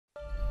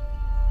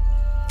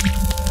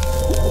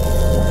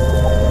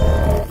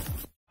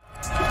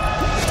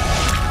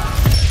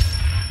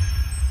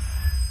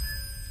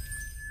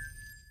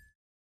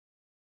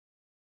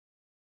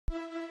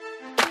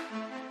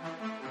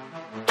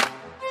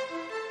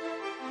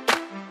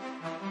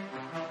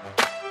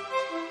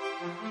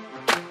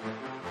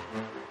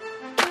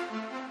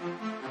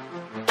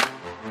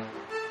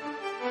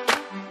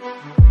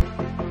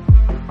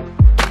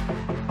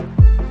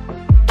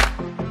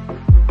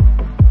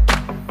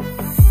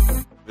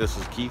This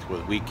is Keith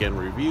with Weekend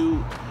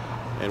Review,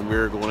 and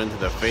we're going into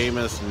the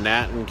famous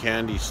Nanton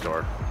Candy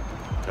store.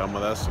 Come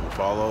with us and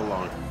follow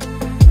along.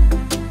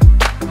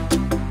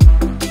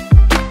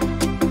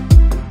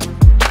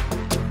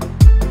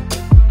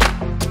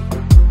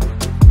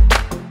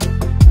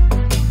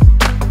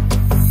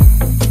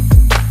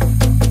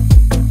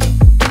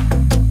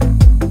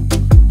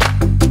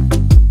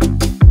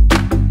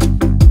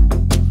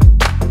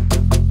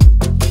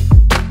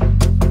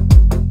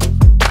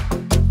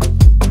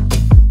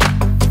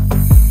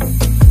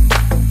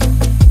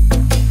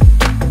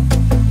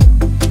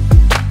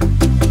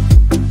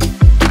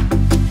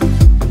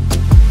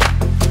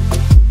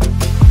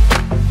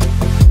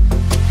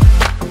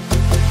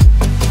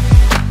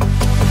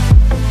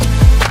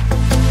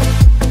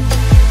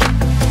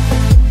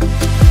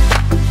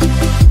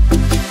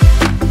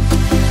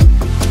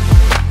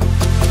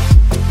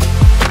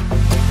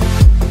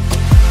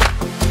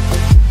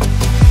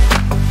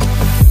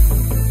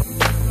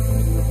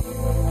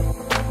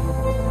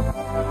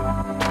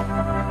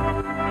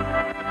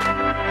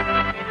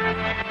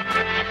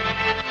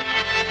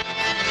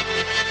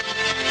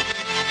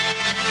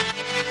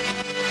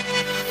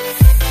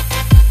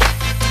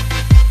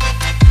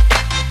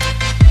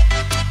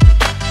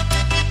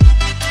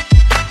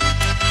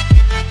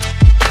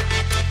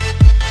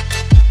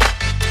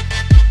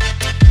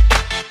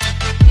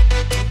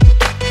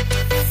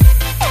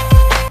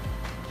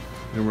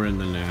 And we're in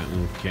the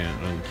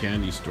Nanton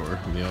Candy store,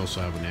 and they also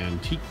have an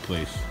antique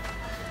place.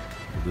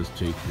 I'll just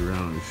take you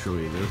around and show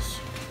you this.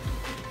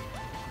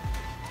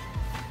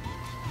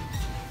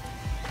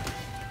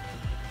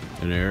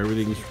 And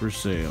everything's for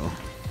sale.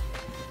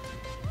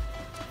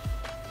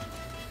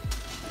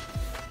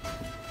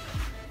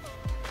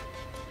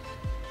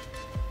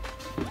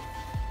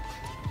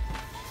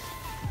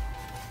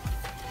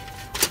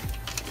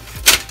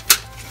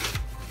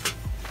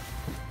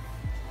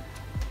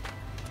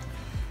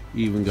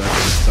 Even got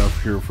some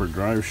stuff here for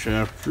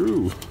Driveshaft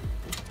Drew.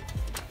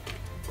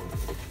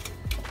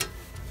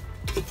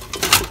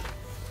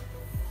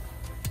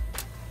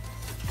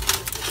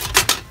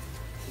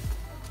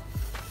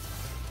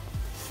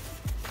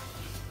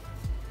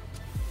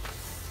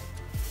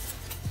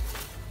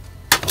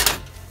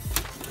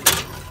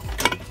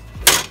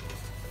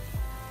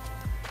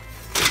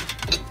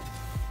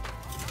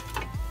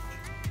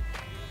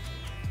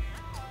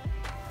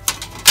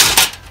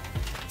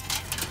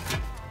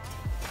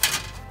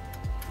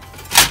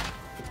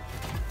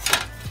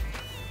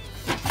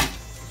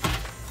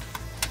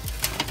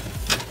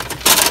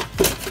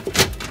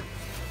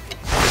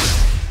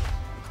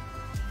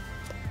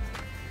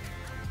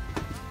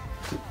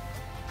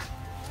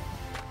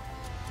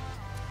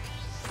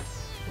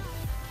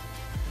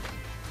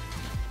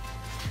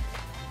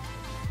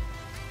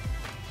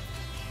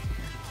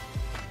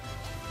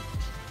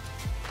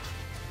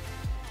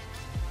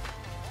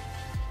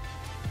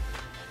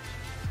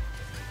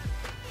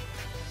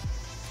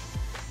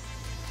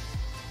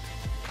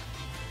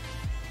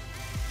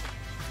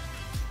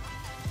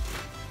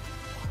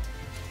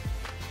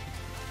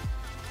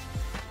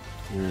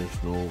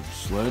 Here's an old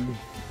sled.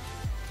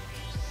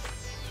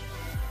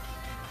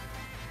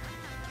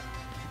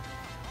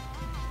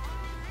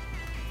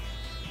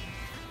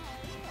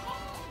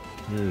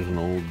 Here's an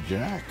old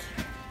jack.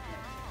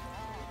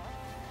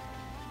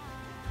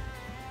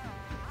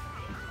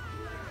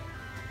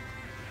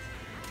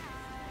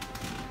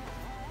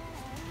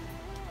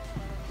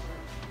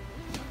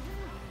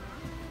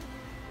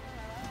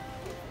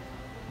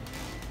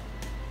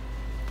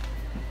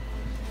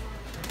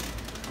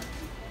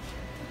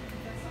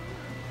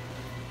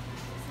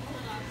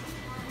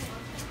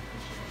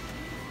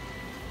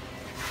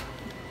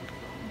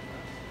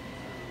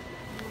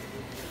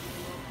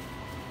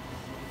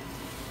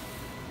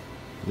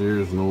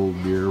 There's an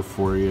old beer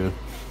for you,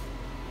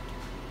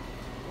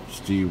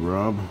 Steve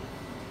Rob.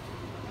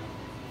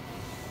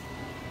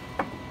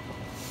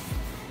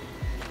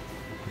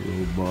 The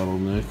old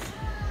bottleneck,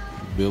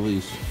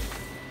 Billy's.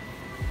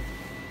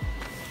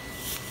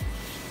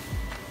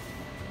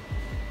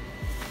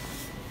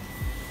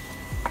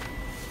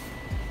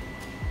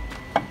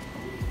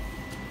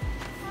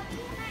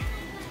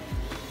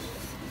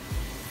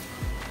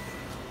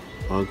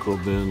 Uncle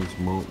Ben's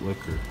malt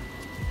liquor.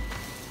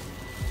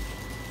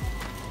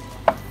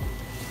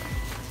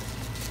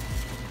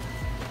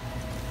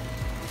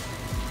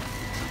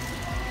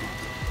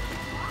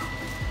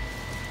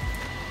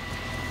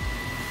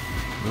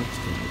 That's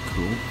kind of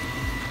cool.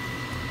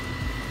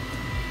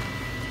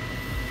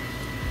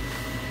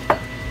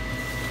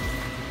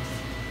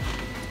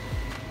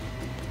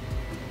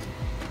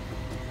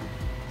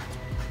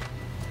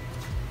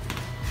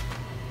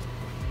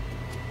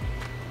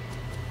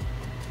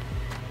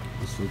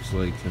 This looks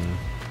like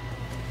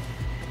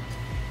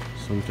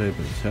some type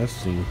of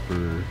testing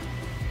for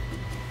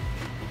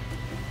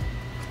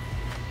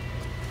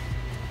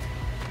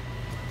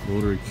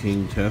Motor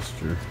King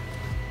tester.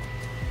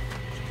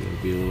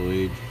 Gotta be a little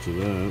age to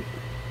that.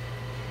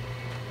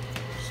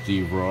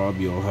 Steve Rob,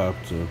 you'll have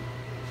to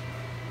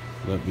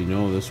let me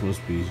know. This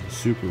must be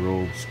super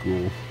old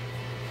school.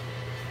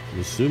 I'm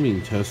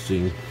assuming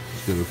testing.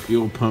 It's got a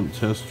fuel pump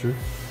tester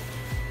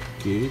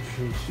gauge.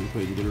 Let's see if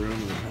I can get around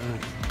to the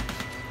back.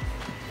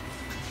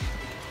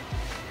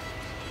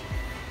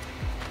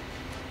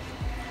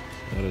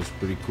 That is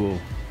pretty cool.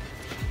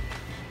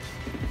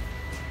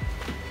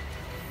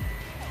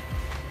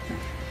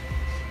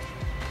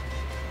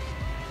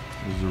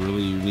 This is a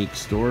really unique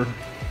store.